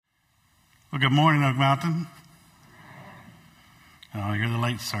Well, good morning, Oak Mountain. Oh, you're the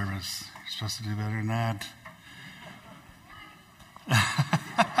late service. You're supposed to do better than that.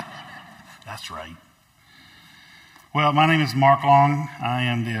 That's right. Well, my name is Mark Long. I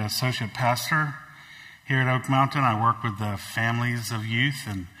am the associate pastor here at Oak Mountain. I work with the families of youth,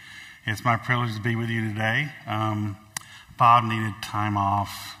 and it's my privilege to be with you today. Bob needed time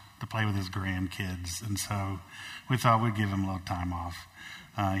off to play with his grandkids, and so we thought we'd give him a little time off.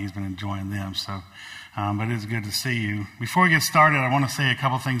 He's been enjoying them, but it is good to see you. Before we get started, I want to say a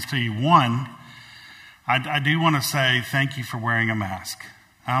couple things to you. One, I do want to say thank you for wearing a mask.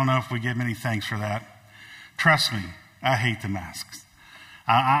 I don't know if we get many thanks for that. Trust me, I hate the masks.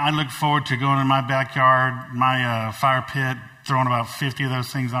 I look forward to going in my backyard, my fire pit, throwing about 50 of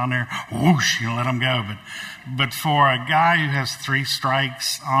those things on there, whoosh, let them go. But for a guy who has 3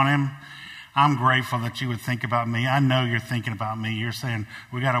 strikes on him, I'm grateful that you would think about me. I know you're thinking about me. You're saying,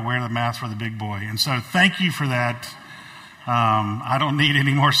 we got to wear the mask for the big boy. And so thank you for that. I don't need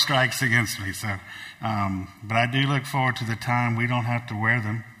any more strikes against me. But I do look forward to the time we don't have to wear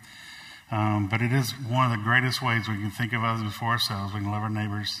them. But it is one of the greatest ways we can think of others before ourselves. We can love our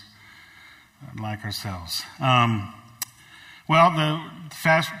neighbors like ourselves. Well, the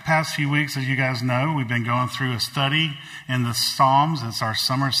past few weeks, as you guys know, we've been going through a study in the Psalms. It's our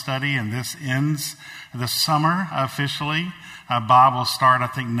summer study, and this ends the summer officially. Bob will start, I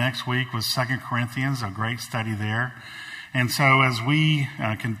think, next week with 2 Corinthians, a great study there. And so as we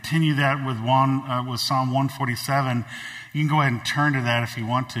continue that with Psalm 147, you can go ahead and turn to that if you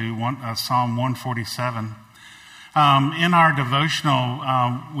want to, Psalm 147. In our devotional,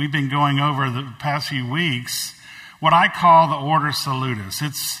 we've been going over the past few weeks what I call the Ordo Salutis.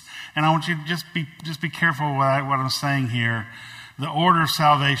 And I want you to just be careful what I'm saying here. The order of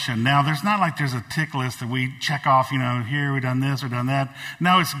salvation. Now, there's not like there's a tick list that we check off, here we've done this, we've done that.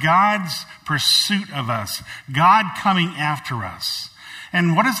 No, it's God's pursuit of us. God coming after us.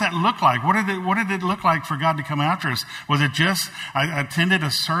 And what does that look like? What did it look like for God to come after us? Was it just, I attended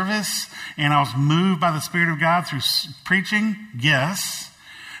a service and I was moved by the Spirit of God through preaching? Yes.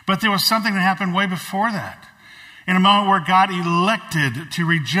 But there was something that happened way before that. In a moment where God elected to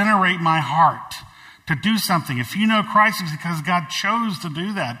regenerate my heart, to do something. If you know Christ, it's because God chose to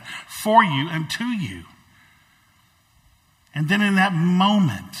do that for you and to you. And then in that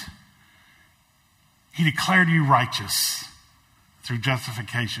moment, He declared you righteous through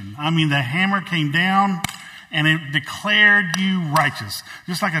justification. I mean, the hammer came down and it declared you righteous,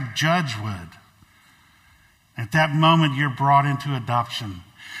 just like a judge would. At that moment, you're brought into adoption.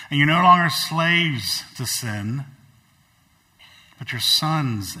 And you're no longer slaves to sin, but you're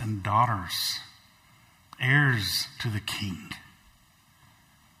sons and daughters, heirs to the King.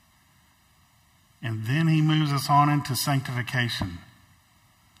 And then He moves us on into sanctification.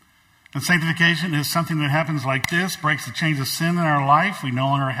 And sanctification is something that happens like this, breaks the chains of sin in our life. We no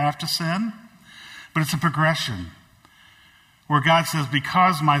longer have to sin, but it's a progression where God says,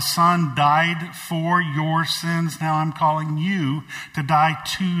 because my Son died for your sins, now I'm calling you to die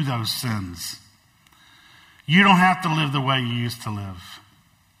to those sins. You don't have to live the way you used to live.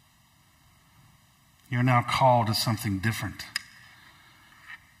 You're now called to something different.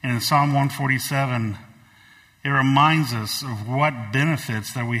 And in Psalm 147, it reminds us of what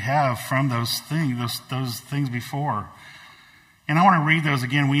benefits that we have from those things before. And I want to read those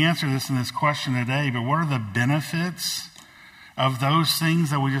again. We answer this in this question today, but what are the benefits of those things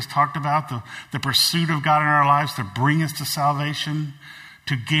that we just talked about? The pursuit of God in our lives to bring us to salvation,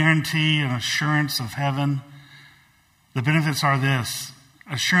 to guarantee an assurance of heaven. The benefits are this: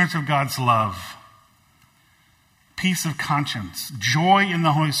 assurance of God's love, peace of conscience, joy in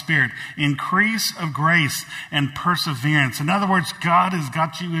the Holy Spirit, increase of grace, and perseverance. In other words, God has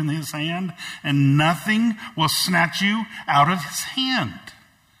got you in His hand, and nothing will snatch you out of His hand.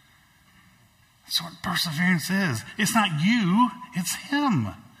 That's what perseverance is. It's not you, it's Him.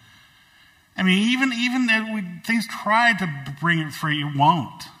 I mean, even if things try to bring it free, it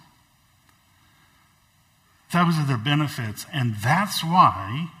won't. Those are the benefits, and that's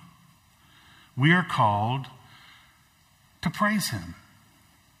why we are called to praise Him.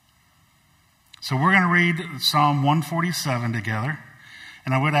 So we're going to read Psalm 147 together,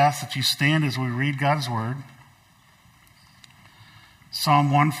 and I would ask that you stand as we read God's Word.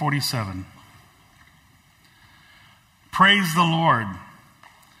 Psalm 147. Praise the Lord,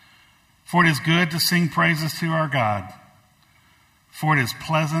 for it is good to sing praises to our God, for it is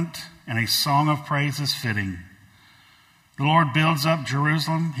pleasant, and a song of praise is fitting. The Lord builds up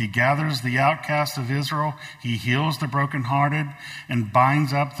Jerusalem. He gathers the outcast of Israel. He heals the brokenhearted and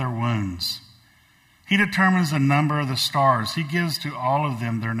binds up their wounds. He determines the number of the stars. He gives to all of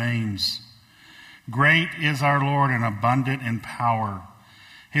them their names. Great is our Lord and abundant in power.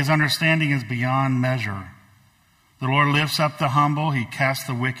 His understanding is beyond measure. The Lord lifts up the humble. He casts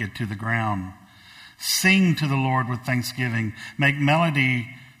the wicked to the ground. Sing to the Lord with thanksgiving. Make melody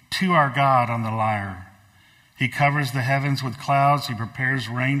to our God on the lyre. He covers the heavens with clouds. He prepares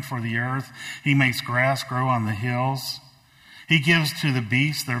rain for the earth. He makes grass grow on the hills. He gives to the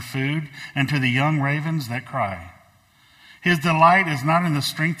beasts their food and to the young ravens that cry. His delight is not in the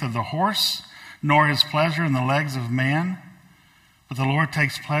strength of the horse, nor his pleasure in the legs of man. But the Lord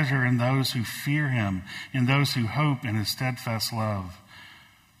takes pleasure in those who fear him, in those who hope in his steadfast love.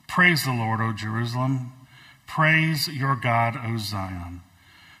 Praise the Lord, O Jerusalem. Praise your God, O Zion.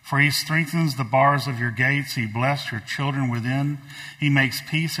 For he strengthens the bars of your gates. He blessed your children within. He makes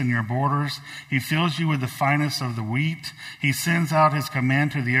peace in your borders. He fills you with the finest of the wheat. He sends out his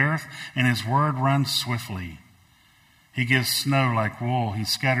command to the earth, and his word runs swiftly. He gives snow like wool. He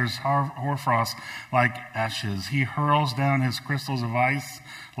scatters hoarfrost like ashes. He hurls down his crystals of ice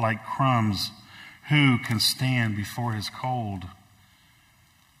like crumbs. Who can stand before his cold?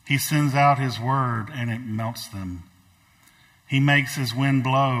 He sends out his word, and it melts them. He makes his wind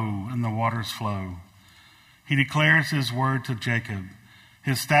blow, and the waters flow. He declares his word to Jacob,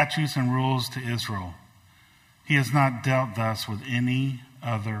 his statutes and rules to Israel. He has not dealt thus with any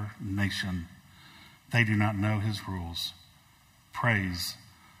other nation. They do not know his rules. Praise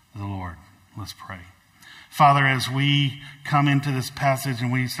the Lord. Let's pray. Father, as we come into this passage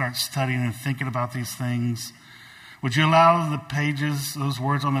and we start studying and thinking about these things, would you allow the pages, those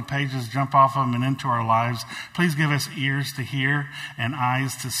words on the pages, jump off of them and into our lives? Please give us ears to hear and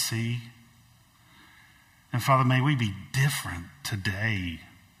eyes to see. And Father, may we be different today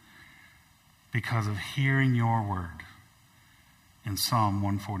because of hearing your word in Psalm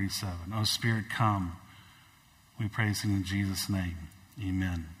 147. Oh, Spirit, come. We praise him in Jesus' name.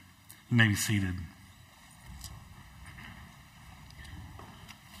 Amen. You may be seated.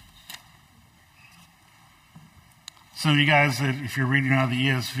 Some of you guys, if you're reading out of the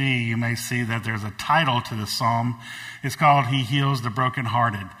ESV, you may see that there's a title to the psalm. It's called He Heals the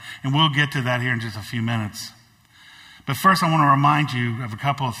Brokenhearted. And we'll get to that here in just a few minutes. But first, I want to remind you of a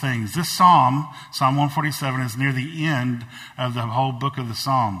couple of things. This psalm, Psalm 147, is near the end of the whole book of the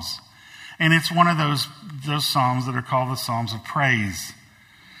Psalms. And it's one of those psalms that are called the Psalms of Praise.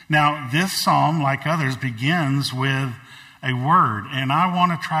 Now, this psalm, like others, begins with a word. And I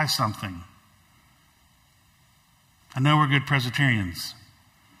want to try something. I know we're good Presbyterians.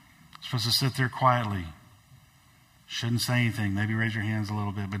 We're supposed to sit there quietly. Shouldn't say anything. Maybe raise your hands a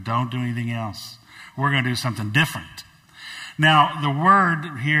little bit, but don't do anything else. We're going to do something different. Now, the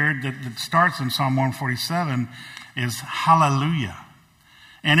word here that starts in Psalm 147 is hallelujah.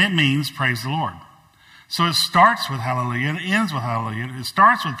 And it means praise the Lord. So it starts with hallelujah and it ends with hallelujah. It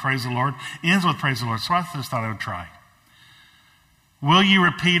starts with praise the Lord, ends with praise the Lord. So I just thought I would try. Will you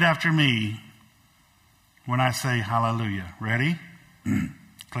repeat after me when I say hallelujah? Ready?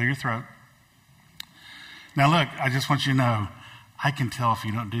 Clear your throat. Now look, I just want you to know, I can tell if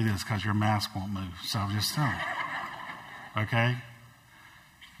you don't do this because your mask won't move. So I'm just telling you. Okay?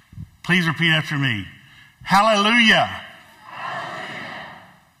 Please repeat after me. Hallelujah. Hallelujah.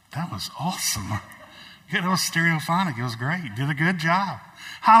 That was awesome. It was stereophonic. It was great. You did a good job.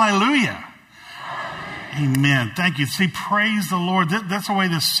 Hallelujah. Amen. Thank you. See, praise the Lord. That's the way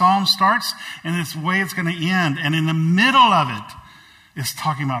this psalm starts, and it's the way it's going to end. And in the middle of it, it's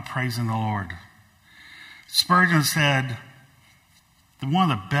talking about praising the Lord. Spurgeon said that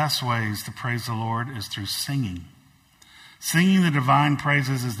one of the best ways to praise the Lord is through singing. Singing the divine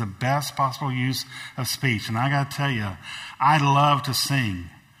praises is the best possible use of speech. And I got to tell you, I love to sing.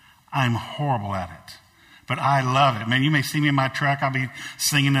 I'm horrible at it. But I love it. Man, you may see me in my truck. I'll be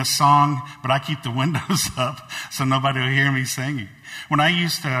singing this song, but I keep the windows up so nobody will hear me singing. When I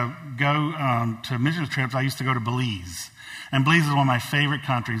used to go to mission trips, I used to go to Belize. And Belize is one of my favorite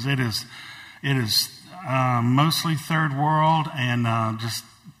countries. It is mostly third world and just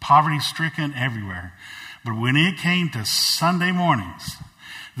poverty-stricken everywhere. But when it came to Sunday mornings,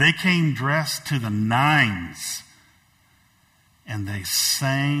 they came dressed to the nines. And they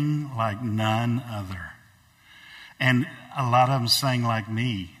sang like none other. And a lot of them sang like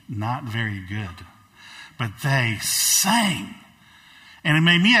me, not very good. But they sang. And it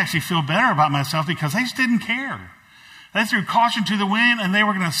made me actually feel better about myself because they just didn't care. They threw caution to the wind and they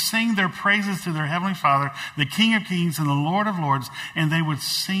were going to sing their praises to their Heavenly Father, the King of Kings and the Lord of Lords. And they would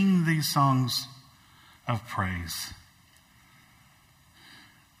sing these songs of praise.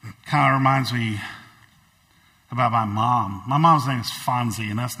 Kind of reminds me about my mom. My mom's name is Fonzie,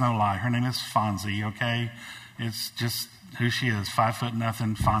 and that's no lie. Her name is Fonzie, okay? It's just who she is,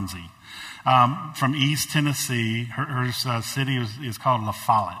 5'0" Fonzie. From East Tennessee. Her city is called La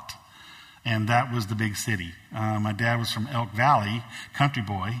Follette, and that was the big city. My dad was from Elk Valley, country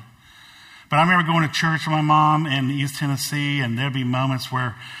boy. But I remember going to church with my mom in East Tennessee, and there'd be moments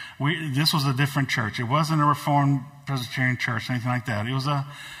where this was a different church. It wasn't a Reformed Presbyterian church or anything like that. It was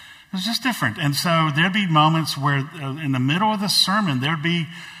just different. And so there'd be moments where in the middle of the sermon, there'd be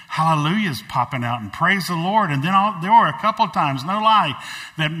hallelujahs popping out and praise the Lord. And then there were a couple of times, no lie,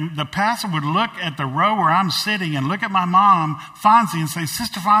 that the pastor would look at the row where I'm sitting and look at my mom, Fonzie, and say,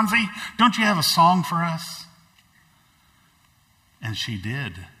 Sister Fonzie, don't you have a song for us? And she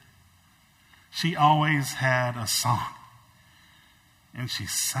did. She always had a song. And she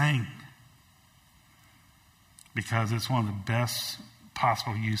sang. Because it's one of the best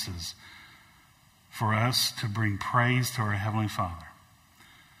possible uses for us to bring praise to our Heavenly Father.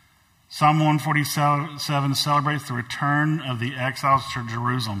 Psalm 147 celebrates the return of the exiles to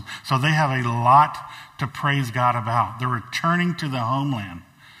Jerusalem. So they have a lot to praise God about. They're returning to the homeland.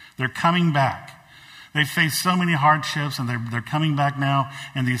 They're coming back. They faced so many hardships, and they're coming back now,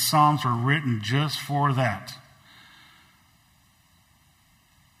 and these psalms were written just for that.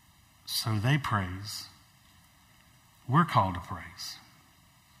 So they praise. We're called to praise.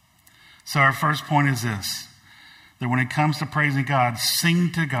 So our first point is this, that when it comes to praising God,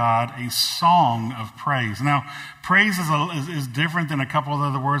 sing to God a song of praise. Now, praise is different than a couple of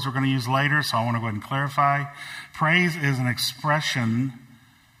other words we're going to use later, so I want to go ahead and clarify. Praise is an expression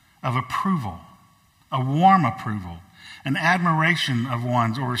of approval, a warm approval, an admiration of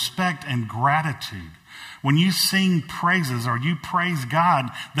one's, or respect and gratitude. When you sing praises or you praise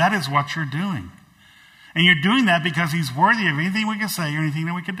God, that is what you're doing. And you're doing that because He's worthy of anything we can say or anything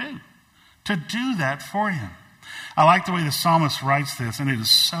that we could do. To do that for Him. I like the way the psalmist writes this, and it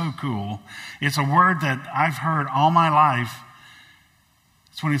is so cool. It's a word that I've heard all my life.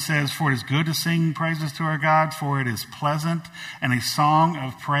 It's when he says, for it is good to sing praises to our God, for it is pleasant, and a song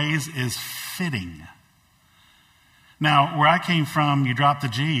of praise is fitting. Now, where I came from, you drop the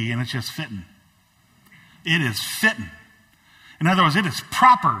G, and it's just fitting. It is fitting. In other words, it is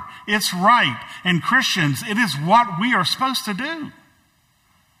proper. It's right. And Christians, it is what we are supposed to do.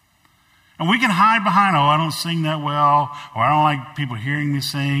 And we can hide behind, I don't sing that well, or I don't like people hearing me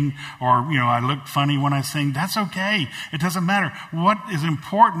sing, or, I look funny when I sing. That's okay. It doesn't matter. What is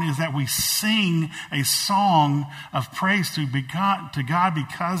important is that we sing a song of praise to God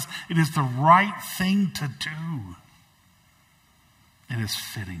because it is the right thing to do. It is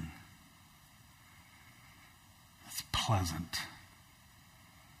fitting. It's pleasant.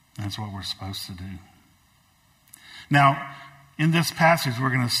 That's what we're supposed to do. Now, in this passage, we're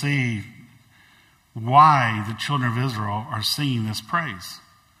going to see why the children of Israel are singing this praise.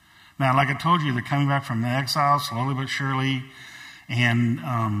 Now, like I told you, they're coming back from the exile slowly but surely, and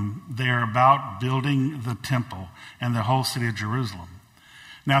they're about building the temple and the whole city of Jerusalem.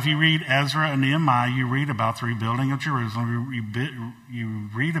 Now, if you read Ezra and Nehemiah, you read about the rebuilding of Jerusalem. You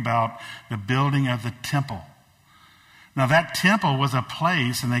read about the building of the temple. Now, that temple was a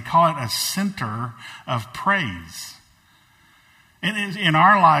place, and they call it a center of praise. In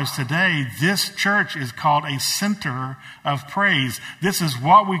our lives today, this church is called a center of praise. This is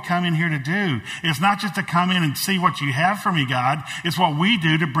what we come in here to do. It's not just to come in and see what you have for me, God. It's what we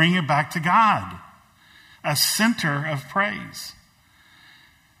do to bring it back to God. A center of praise.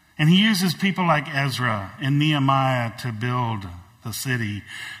 And he uses people like Ezra and Nehemiah to build the city.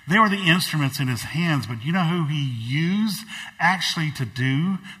 They were the instruments in his hands, but you know who he used actually to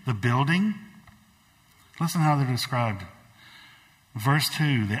do the building? Listen how they're described. Verse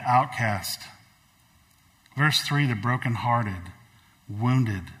 2, the outcast. Verse 3, the brokenhearted,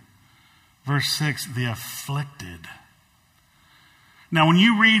 wounded. Verse 6, the afflicted. Now, when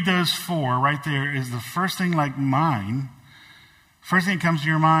you read those four, right there is the first thing like mine. First thing that comes to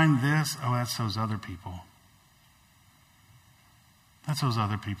your mind, that's those other people. That's those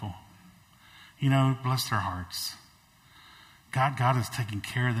other people. Bless their hearts. God is taking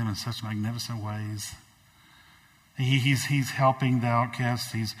care of them in such magnificent ways. He's helping the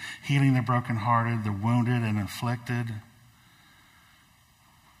outcasts. He's healing the brokenhearted, the wounded and afflicted.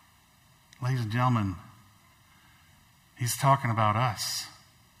 Ladies and gentlemen, he's talking about us.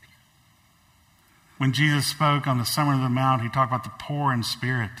 When Jesus spoke on the Sermon on the Mount, he talked about the poor in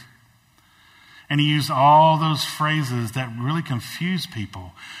spirit. And he used all those phrases that really confuse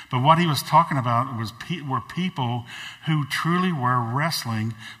people. But what he was talking about were people who truly were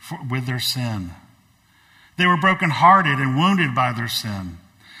wrestling with their sin. They were brokenhearted and wounded by their sin.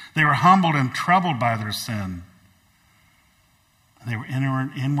 They were humbled and troubled by their sin. They were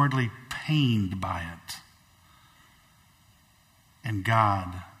inwardly pained by it. and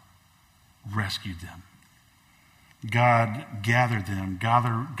God rescued them. God gathered them.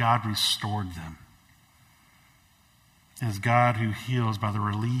 God restored them. It is God who heals by the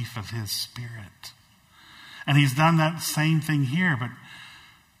relief of his Spirit. And he's done that same thing here, but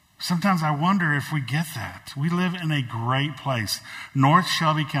sometimes I wonder if we get that. We live in a great place. North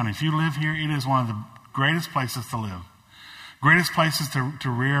Shelby County. If you live here, it is one of the greatest places to live. Greatest places to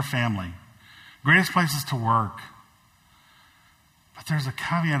rear a family. Greatest places to work. But there's a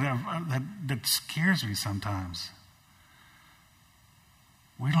caveat that scares me sometimes.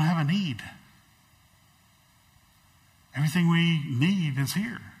 We don't have a need. Everything we need is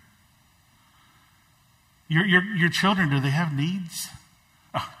here. Your children, do they have needs?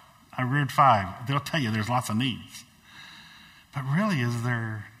 Oh, I reared 5. They'll tell you there's lots of needs. But really, is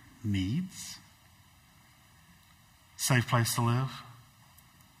there needs? Safe place to live?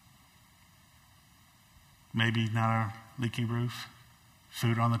 Maybe not a leaky roof?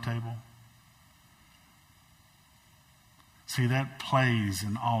 Food on the table? See, that plays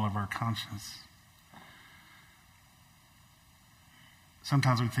in all of our conscience.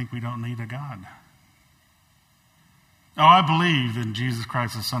 Sometimes we think we don't need a God. Oh, I believe in Jesus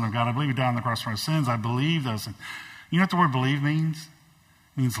Christ, the Son of God. I believe he died on the cross for our sins. I believe those things. You know what the word believe means?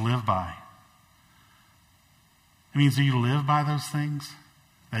 It means live by. It means, do you live by those things?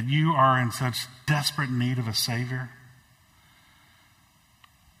 That you are in such desperate need of a Savior?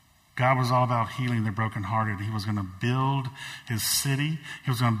 God was all about healing the brokenhearted. He was going to build his city.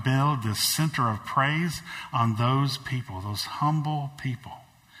 He was going to build this center of praise on those people, those humble people.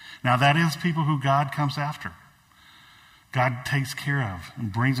 Now, that is people who God comes after. God takes care of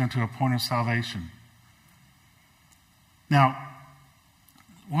and brings them to a point of salvation. Now,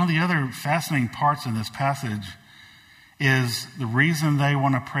 one of the other fascinating parts in this passage is the reason they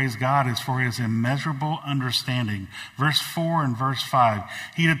want to praise God is for his immeasurable understanding. Verse 4 and verse 5.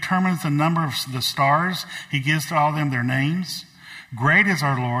 He determines the number of the stars. He gives to all of them their names. Great is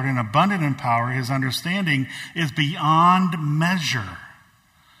our Lord and abundant in power. His understanding is beyond measure.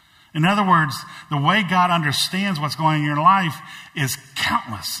 In other words, the way God understands what's going on in your life is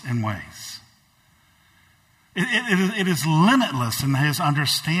countless in ways. It is limitless in his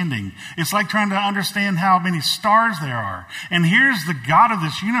understanding. It's like trying to understand how many stars there are. And here's the God of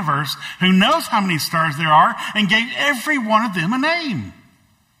this universe who knows how many stars there are and gave every one of them a name.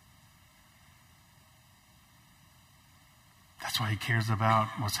 That's why he cares about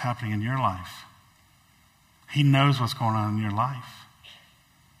what's happening in your life. He knows what's going on in your life.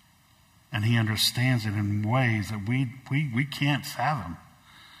 And he understands it in ways that we can't fathom.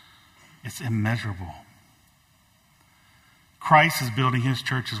 It's immeasurable. Christ is building his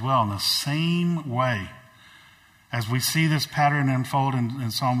church as well in the same way. As we see this pattern unfold in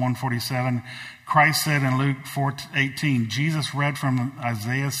Psalm 147, Christ said in Luke 4:18, Jesus read from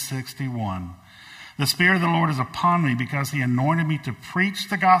Isaiah 61, "The Spirit of the Lord is upon me because he anointed me to preach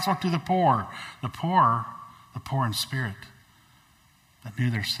the gospel to the poor in spirit that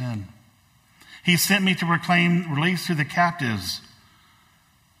knew their sin. He sent me to proclaim release to the captives,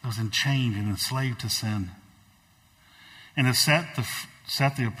 those enchained and enslaved to sin, and to set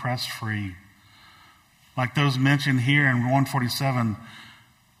the oppressed free." Like those mentioned here in 147,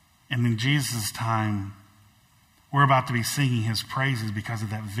 and in Jesus' time, we're about to be singing his praises because of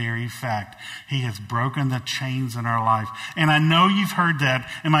that very fact. He has broken the chains in our life. And I know you've heard that,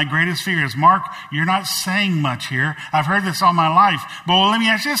 and my greatest fear is, Mark, you're not saying much here. I've heard this all my life. But let me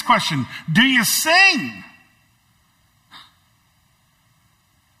ask you this question. Do you sing?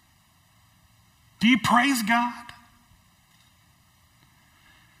 Do you praise God?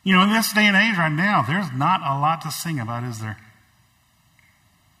 You know, in this day and age right now, there's not a lot to sing about, is there?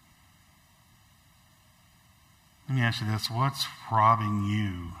 Let me ask you this. What's robbing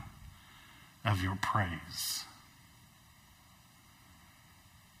you of your praise?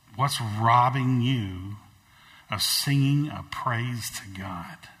 What's robbing you of singing a praise to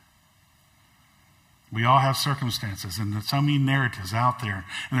God? We all have circumstances, and there's so many narratives out there,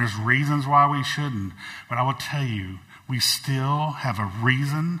 and there's reasons why we shouldn't. But I will tell you, we still have a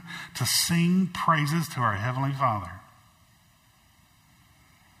reason to sing praises to our Heavenly Father.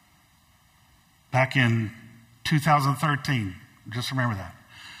 Back in 2013, just remember that.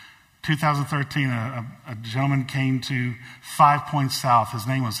 2013, a gentleman came to 5 Points South. His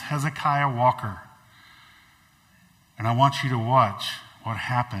name was Hezekiah Walker. And I want you to watch what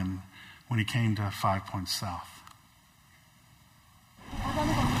happened when he came to 5 Points South.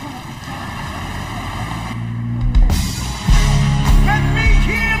 Let me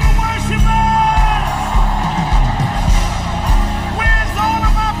hear the worshipers! Where's all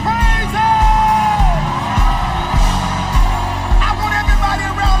of my praises? I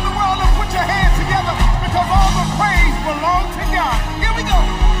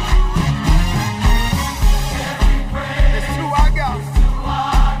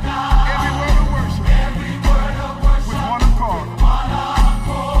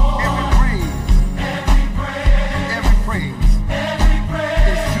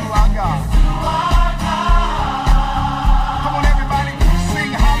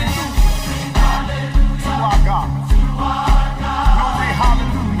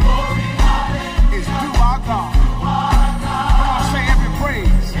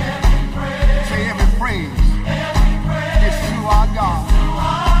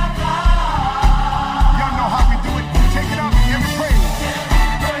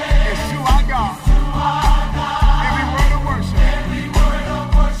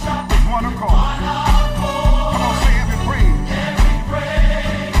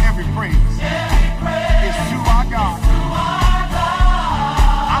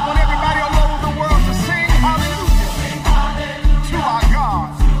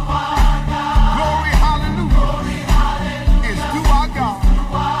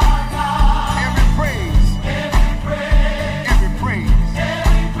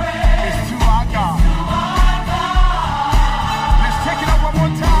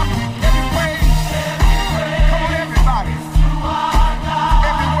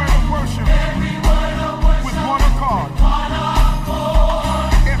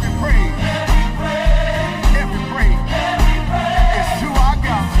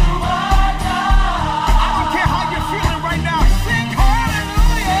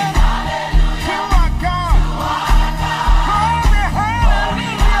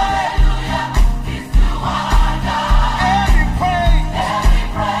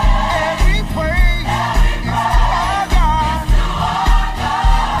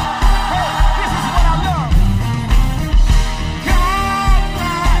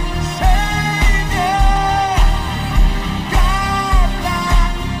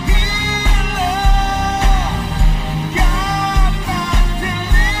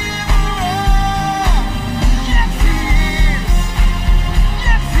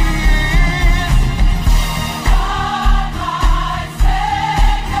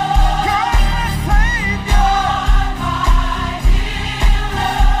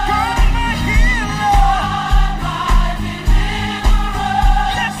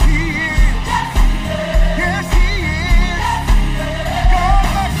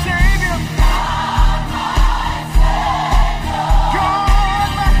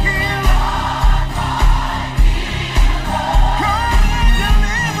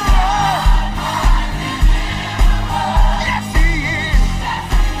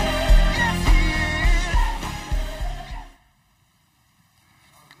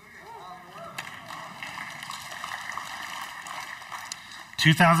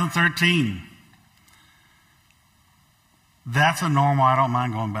 2013. That's a normal I don't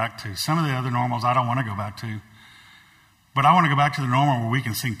mind going back to. Some of the other normals I don't want to go back to. But I want to go back to the normal where we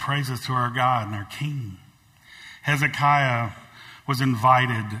can sing praises to our God and our King. Hezekiah was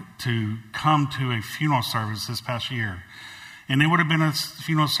invited to come to a funeral service this past year. And it would have been a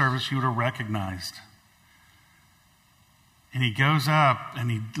funeral service you would have recognized. And he goes up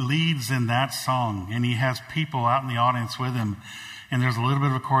and he leads in that song. And he has people out in the audience with him. And there's a little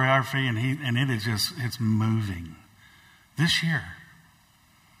bit of a choreography and it is just, it's moving. This year,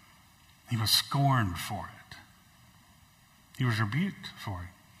 he was scorned for it. He was rebuked for it.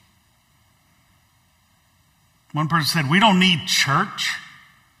 One person said, we don't need church.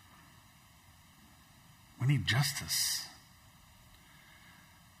 We need justice.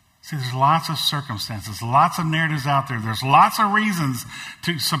 See, there's lots of circumstances, lots of narratives out there. There's lots of reasons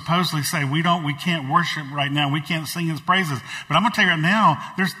to supposedly say we can't worship right now. We can't sing his praises. But I'm going to tell you right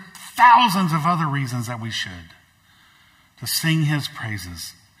now, there's thousands of other reasons that we should. To sing his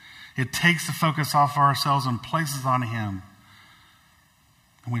praises. It takes the focus off ourselves and places on him.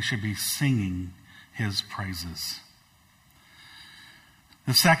 And we should be singing his praises.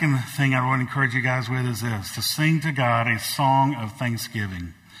 The second thing I want to encourage you guys with is this: to sing to God a song of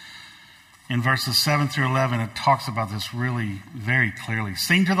thanksgiving. In verses 7 through 11, it talks about this really very clearly.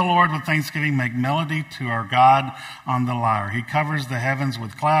 Sing to the Lord with thanksgiving. Make melody to our God on the lyre. He covers the heavens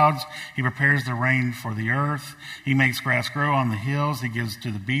with clouds. He prepares the rain for the earth. He makes grass grow on the hills. He gives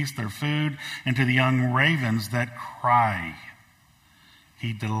to the beasts their food and to the young ravens that cry.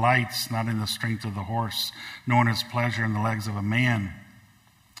 He delights not in the strength of the horse, nor in his pleasure in the legs of a man.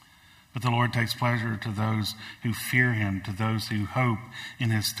 But the Lord takes pleasure to those who fear him, to those who hope in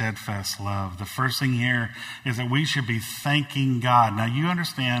his steadfast love. The first thing here is that we should be thanking God. Now, you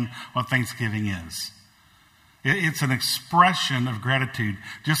understand what Thanksgiving is. It's an expression of gratitude,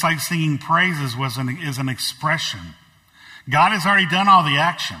 just like singing praises is an expression. God has already done all the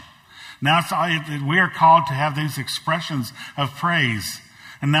action. Now we are called to have these expressions of praise.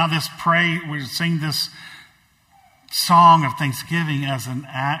 And now we sing this song of thanksgiving as an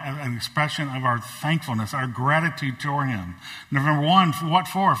expression of our thankfulness, our gratitude toward him. Number 1, what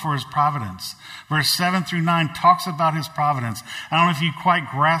for? For his providence. Verse 7 through 9 talks about his providence. I don't know if you quite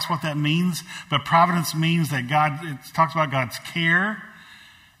grasp what that means, but providence means that it talks about God's care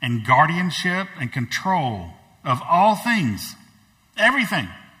and guardianship and control of all things. Everything.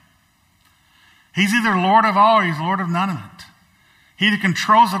 He's either Lord of all or he's Lord of none of it. He either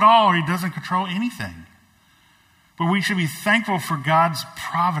controls it all or he doesn't control anything. But we should be thankful for God's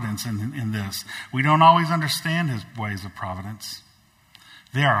providence in this. We don't always understand his ways of providence.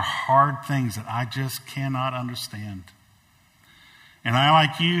 There are hard things that I just cannot understand. And I,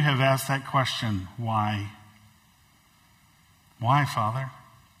 like you, have asked that question, why? Why, Father?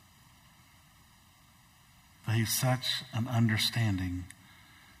 That he's such an understanding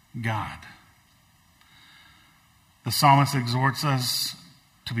God. The psalmist exhorts us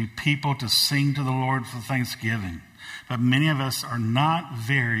to be people to sing to the Lord for thanksgiving. But many of us are not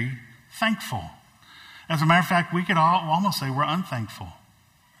very thankful. As a matter of fact, we could almost say we're unthankful.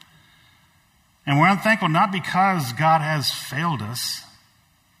 And we're unthankful not because God has failed us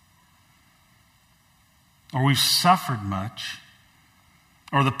or we've suffered much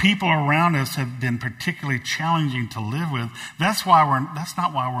or the people around us have been particularly challenging to live with. That's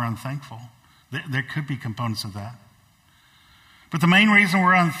not why we're unthankful. There could be components of that. But the main reason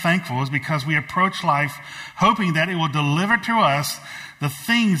we're unthankful is because we approach life hoping that it will deliver to us the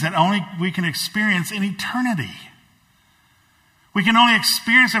things that only we can experience in eternity. We can only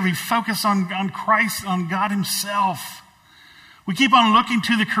experience if we focus on Christ, on God himself. We keep on looking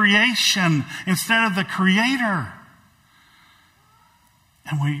to the creation instead of the Creator.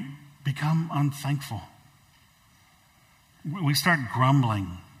 And we become unthankful. We start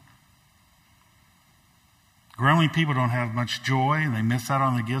grumbling. Grumbling people don't have much joy, and they miss out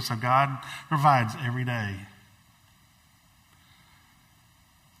on the gifts that God provides every day.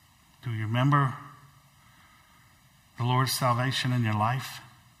 Do you remember the Lord's salvation in your life?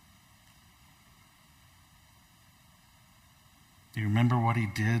 Do you remember what he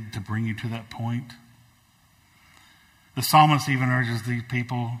did to bring you to that point? The psalmist even urges these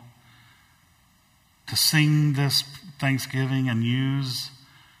people to sing this thanksgiving and use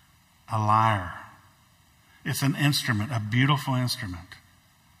a lyre. It's an instrument, a beautiful instrument.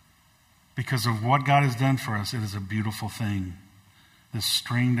 Because of what God has done for us, it is a beautiful thing. This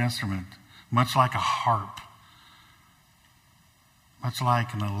stringed instrument, much like a harp, much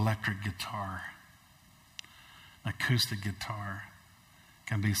like an electric guitar, an acoustic guitar,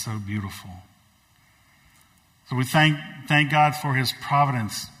 can be so beautiful. So we thank God for his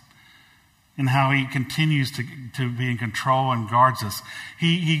providence and how he continues to be in control and guards us.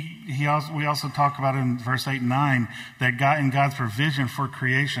 We also talk about in verse 8 and 9 that God, in God's provision for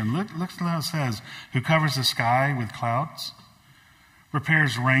creation, look at how it says, who covers the sky with clouds,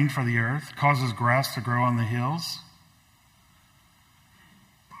 prepares rain for the earth, causes grass to grow on the hills,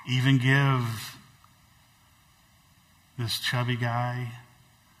 even give this chubby guy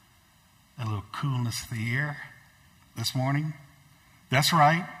a little coolness of the air this morning. That's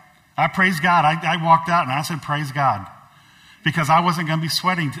right. I praise God. I walked out and I said, praise God. Because I wasn't going to be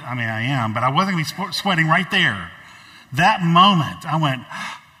sweating. I am, but I wasn't going to be sweating right there. That moment, I went,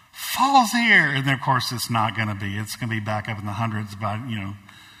 fall's here. And then, of course, it's not going to be. It's going to be back up in the hundreds, but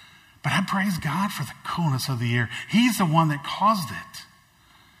I praise God for the coolness of the air. He's the one that caused it.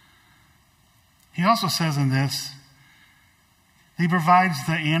 He also says in this, he provides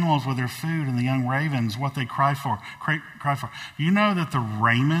the animals with their food and the young ravens what they cry for. You know that the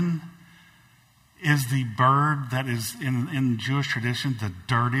raven is the bird that is in Jewish tradition the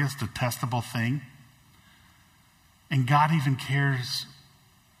dirtiest, detestable thing. And God even cares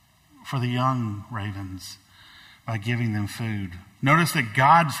for the young ravens by giving them food. Notice that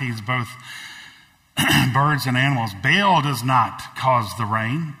God feeds both birds and animals. Baal does not cause the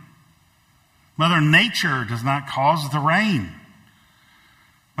rain. Mother Nature does not cause the rain.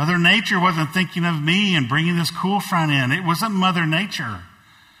 Mother Nature wasn't thinking of me and bringing this cool front in. It wasn't Mother Nature.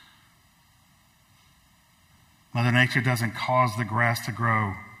 Mother Nature doesn't cause the grass to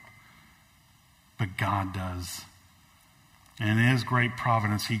grow, but God does. And in his great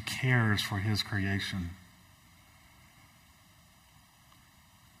providence, he cares for his creation.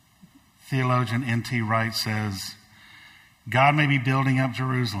 Theologian N.T. Wright says, God may be building up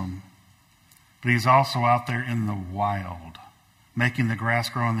Jerusalem, but he's also out there in the wild, making the grass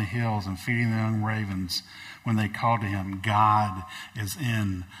grow on the hills and feeding the young ravens when they call to him. God is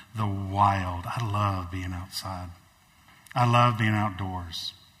in the wild. I love being outside. I love being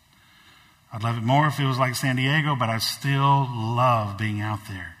outdoors. I'd love it more if it was like San Diego, but I still love being out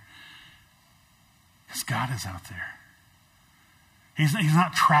there. Because God is out there. He's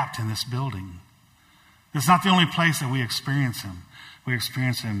not trapped in this building. It's not the only place that we experience him. We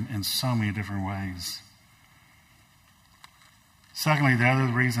experience him in so many different ways. Secondly, the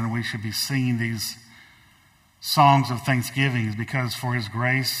other reason we should be singing these songs of thanksgiving is because for his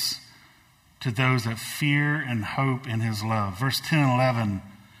grace to those that fear and hope in his love. Verse 10 and 11.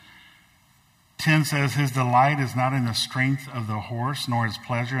 10 says, his delight is not in the strength of the horse, nor his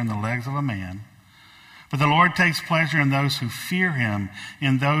pleasure in the legs of a man. But the Lord takes pleasure in those who fear him,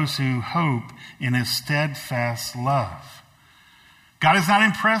 in those who hope in his steadfast love. God is not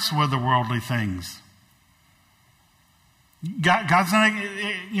impressed with the worldly things. God's not,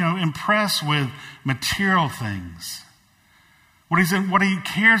 impressed with material things. What he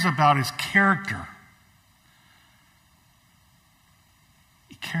cares about is character.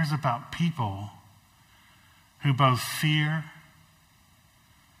 He cares about people who both fear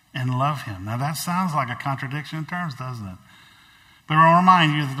and love him. Now that sounds like a contradiction in terms, doesn't it? But I'll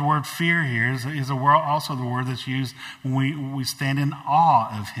remind you that the word fear here is also the word that's used when we stand in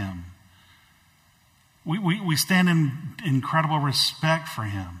awe of him. We stand in incredible respect for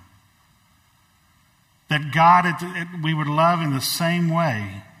him. That God, we would love in the same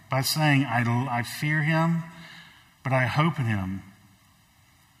way by saying, I fear him, but I hope in him.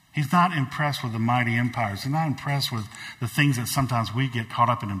 He's not impressed with the mighty empires. He's not impressed with the things that sometimes we get caught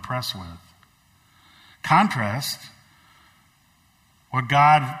up and impressed with. Contrast what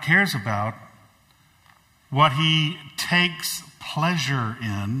God cares about, what he takes pleasure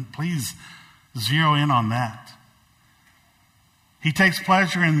in. Please zero in on that. He takes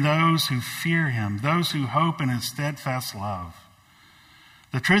pleasure in those who fear him, those who hope in his steadfast love.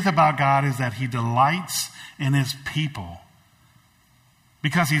 The truth about God is that he delights in his people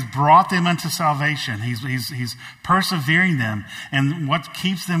because he's brought them into salvation. He's persevering them. And what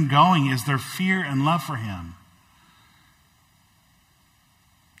keeps them going is their fear and love for him.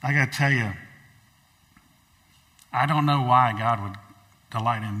 I got to tell you, I don't know why God would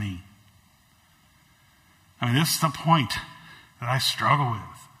delight in me. This is the point that I struggle with.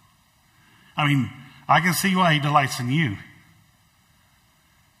 I can see why he delights in you.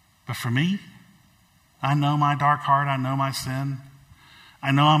 But for me, I know my dark heart. I know my sin.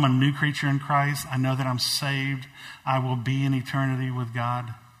 I know I'm a new creature in Christ. I know that I'm saved. I will be in eternity with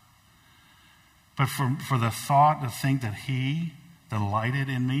God. But for the thought to think that he delighted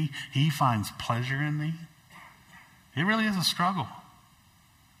in me, he finds pleasure in me, it really is a struggle.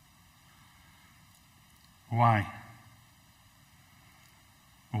 Why?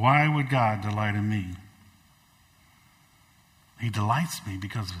 Why would God delight in me? He delights me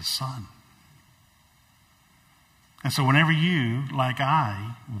because of his Son. And so whenever you, like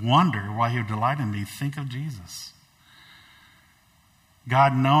I, wonder why he would delight in me, think of Jesus.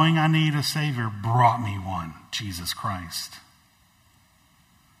 God, knowing I need a Savior, brought me one, Jesus Christ.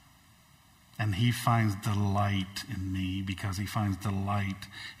 And he finds delight in me because he finds delight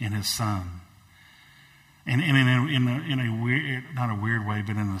in his Son. And in a weird, not a weird way,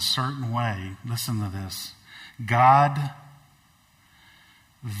 but in a certain way, listen to this. God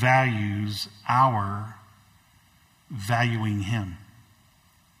values our valuing him.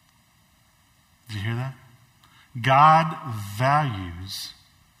 Did you hear that? God values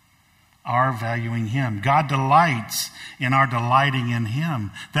our valuing him. God delights in our delighting in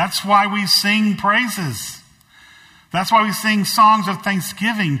him. That's why we sing praises. That's why we sing songs of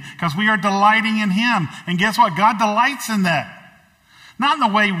thanksgiving, because we are delighting in him. And guess what? God delights in that. Not in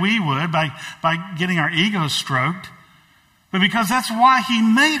the way we would, by getting our egos stroked, but because that's why he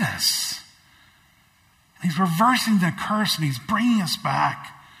made us. He's reversing the curse and he's bringing us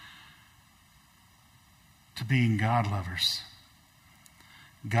back to being God lovers.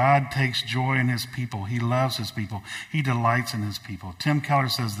 God takes joy in his people. He loves his people. He delights in his people. Tim Keller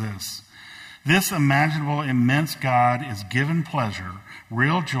says this imaginable, immense God is given pleasure,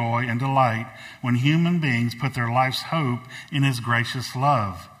 real joy, and delight when human beings put their life's hope in his gracious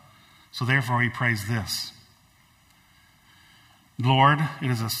love. So therefore he prays this. Lord,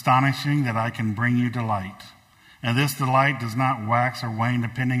 it is astonishing that I can bring you delight. And this delight does not wax or wane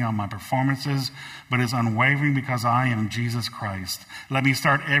depending on my performances, but is unwavering because I am Jesus Christ. Let me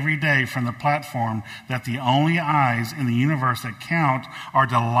start every day from the platform that the only eyes in the universe that count are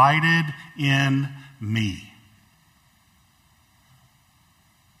delighted in me.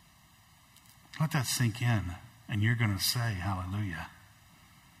 Let that sink in, and you're going to say hallelujah.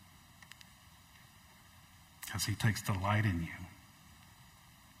 Because he takes delight in you.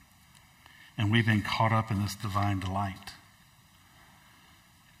 And we've been caught up in this divine delight.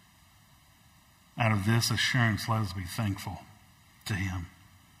 Out of this assurance, let us be thankful to him.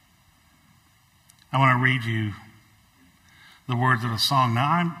 I want to read you the words of a song.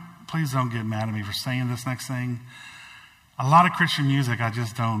 Now, please don't get mad at me for saying this next thing. A lot of Christian music I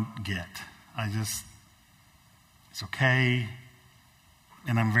just don't get. It's okay.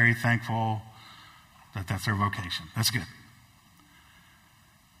 And I'm very thankful that that's their vocation. That's good.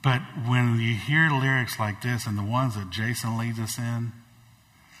 But when you hear lyrics like this and the ones that Jason leads us in,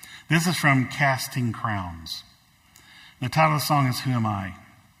 this is from Casting Crowns. The title of the song is Who Am I?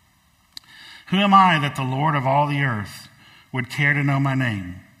 Who am I that the Lord of all the earth would care to know my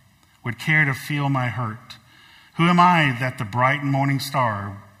name, would care to feel my hurt? Who am I that the bright and morning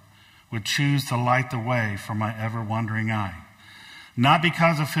star would choose to light the way for my ever-wandering eye? Not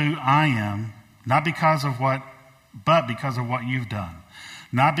because of who I am, not because of what, but because of what you've done.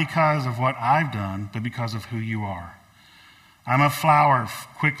 Not because of what I've done, but because of who you are. I'm a flower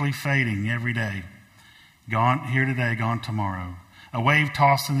quickly fading every day. Gone here today, gone tomorrow. A wave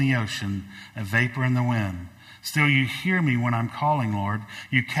tossed in the ocean, a vapor in the wind. Still you hear me when I'm calling, Lord.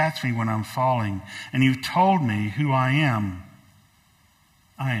 You catch me when I'm falling. And you've told me who I am.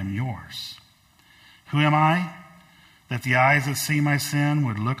 I am yours. Who am I? That the eyes that see my sin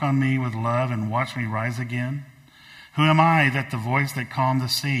would look on me with love and watch me rise again? Who am I that the voice that calmed the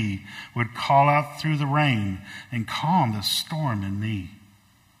sea would call out through the rain and calm the storm in me?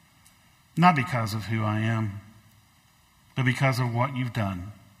 Not because of who I am, but because of what you've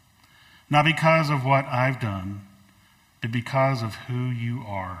done. Not because of what I've done, but because of who you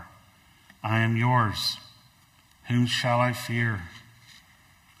are. I am yours. Whom shall I fear?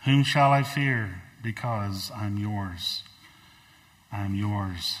 Whom shall I fear? Because I'm yours. I am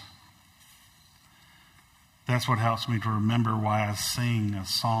yours. That's what helps me to remember why I sing a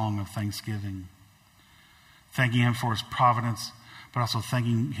song of thanksgiving. Thanking him for his providence, but also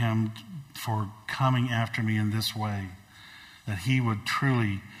thanking him for coming after me in this way. That he would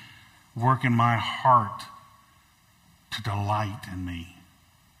truly work in my heart to delight in me.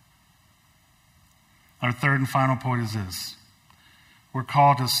 Our third and final point is this. We're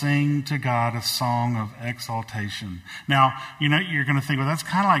called to sing to God a song of exaltation. Now, you're going to think, well, that's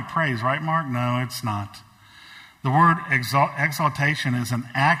kind of like praise, right, Mark? No, it's not. The word exaltation is an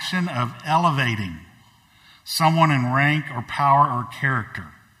action of elevating someone in rank or power or character.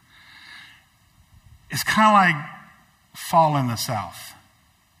 It's kind of like fall in the South.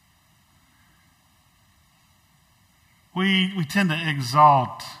 We tend to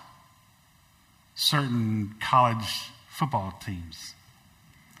exalt certain college football teams.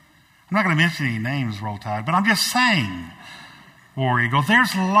 I'm not going to mention any names, Roll Tide, but I'm just saying, War Eagle,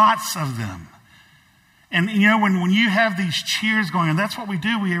 there's lots of them. And you know, when you have these cheers going on, that's what we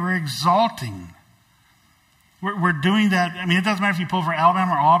do. We're exalting. We're doing that. I mean, it doesn't matter if you pull for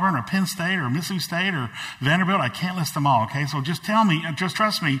Alabama or Auburn or Penn State or Mississippi State or Vanderbilt. I can't list them all, okay? So just tell me, just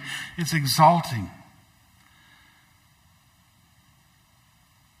trust me, it's exalting.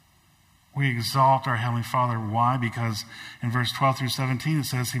 We exalt our Heavenly Father. Why? Because in verse 12 through 17 it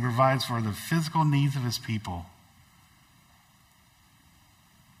says He provides for the physical needs of His people.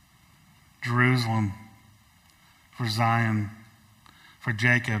 Jerusalem, for Zion, for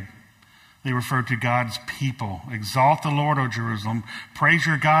Jacob. They refer to God's people. Exalt the Lord, O Jerusalem. Praise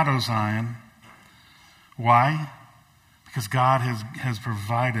your God, O Zion. Why? Because God has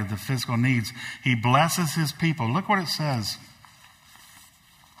provided the physical needs. He blesses His people. Look what it says.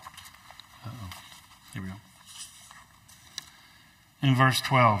 Here we go. In verse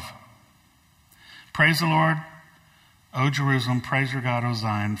 12. Praise the Lord, O Jerusalem, praise your God, O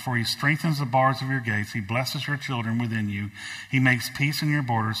Zion, for He strengthens the bars of your gates. He blesses your children within you. He makes peace in your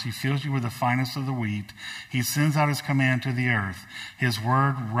borders. He fills you with the finest of the wheat. He sends out His command to the earth. His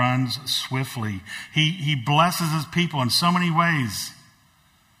word runs swiftly. He blesses His people in so many ways.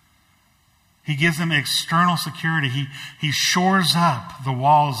 He gives them external security. He shores up the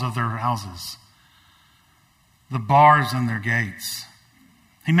walls of their houses, the bars in their gates.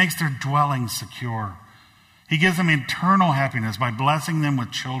 He makes their dwellings secure. He gives them eternal happiness by blessing them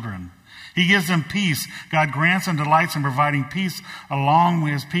with children. He gives them peace. God grants and delights in providing peace along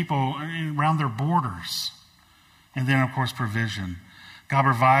with His people around their borders. And then, of course, provision. God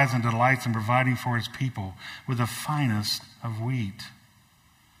provides and delights in providing for His people with the finest of wheat.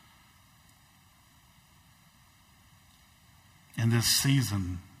 In this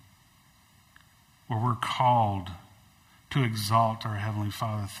season where we're called to exalt our Heavenly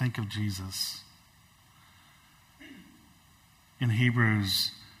Father, think of Jesus. In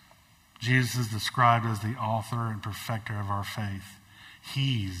Hebrews, Jesus is described as the author and perfecter of our faith.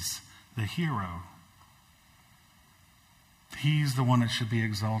 He's the hero. He's the one that should be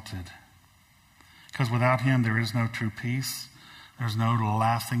exalted. Because without Him, there is no true peace, there's no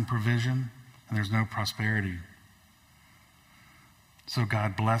lasting provision, and there's no prosperity. So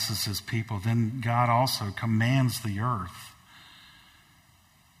God blesses His people. Then God also commands the earth.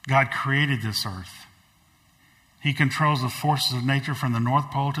 God created this earth. He controls the forces of nature from the North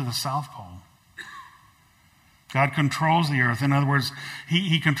Pole to the South Pole. God controls the earth. In other words,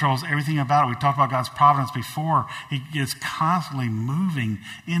 He controls everything about it. We talked about God's providence before. He is constantly moving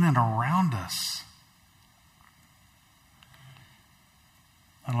in and around us.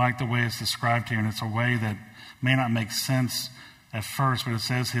 I like the way it's described here, and it's a way that may not make sense at first, but it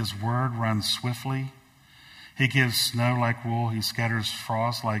says His word runs swiftly. He gives snow like wool. He scatters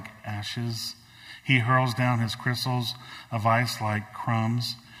frost like ashes. He hurls down His crystals of ice like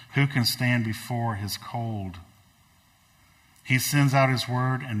crumbs. Who can stand before His cold? He sends out His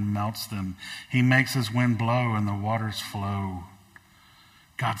word and melts them. He makes His wind blow and the waters flow.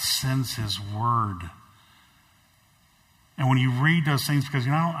 God sends His word. And when you read those things, because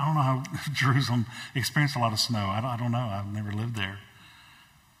I don't know how Jerusalem experienced a lot of snow. I don't know. I've never lived there.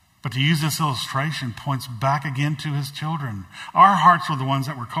 But to use this illustration points back again to His children. Our hearts were the ones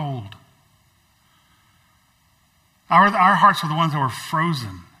that were cold. Our hearts were the ones that were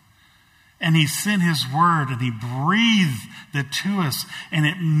frozen. And He sent His word and He breathed it to us and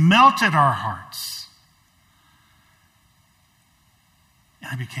it melted our hearts.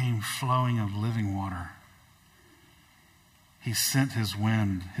 And it became flowing of living water. He sent His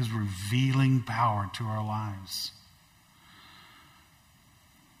wind, His revealing power to our lives.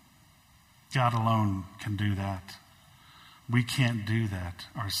 God alone can do that. We can't do that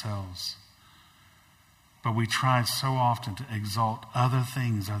ourselves. But we try so often to exalt other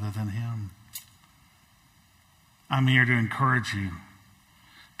things other than Him. I'm here to encourage you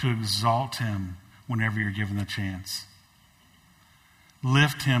to exalt Him whenever you're given the chance.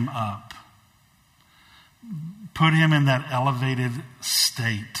 Lift Him up. Put Him in that elevated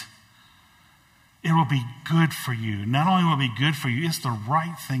state. It will be good for you. Not only will it be good for you, it's the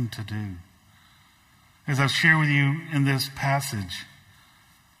right thing to do. As I've shared with you in this passage,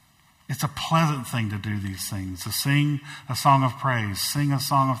 it's a pleasant thing to do these things, to sing a song of praise, sing a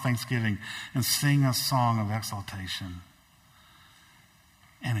song of thanksgiving, and sing a song of exaltation.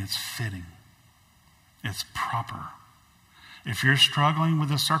 And it's fitting. It's proper. If you're struggling with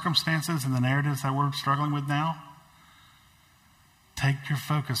the circumstances and the narratives that we're struggling with now, take your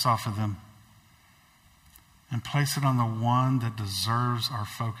focus off of them and place it on the one that deserves our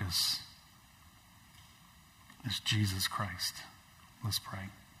focus. It's Jesus Christ. Let's pray.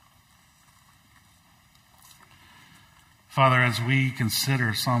 Father, as we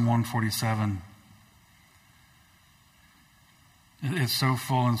consider Psalm 147, It's so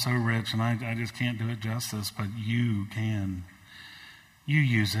full and so rich, and I just can't do it justice, but you can. You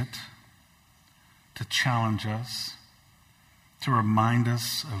use it to challenge us, to remind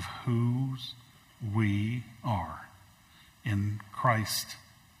us of whose we are in Christ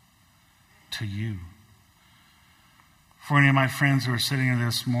to you. For any of my friends who are sitting here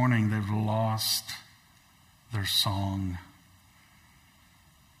this morning, they've lost their song.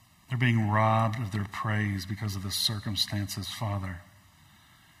 They're being robbed of their praise because of the circumstances. Father,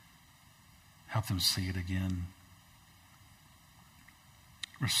 help them see it again.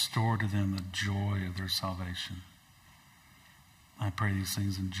 Restore to them the joy of their salvation. I pray these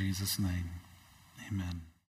things in Jesus' name. Amen.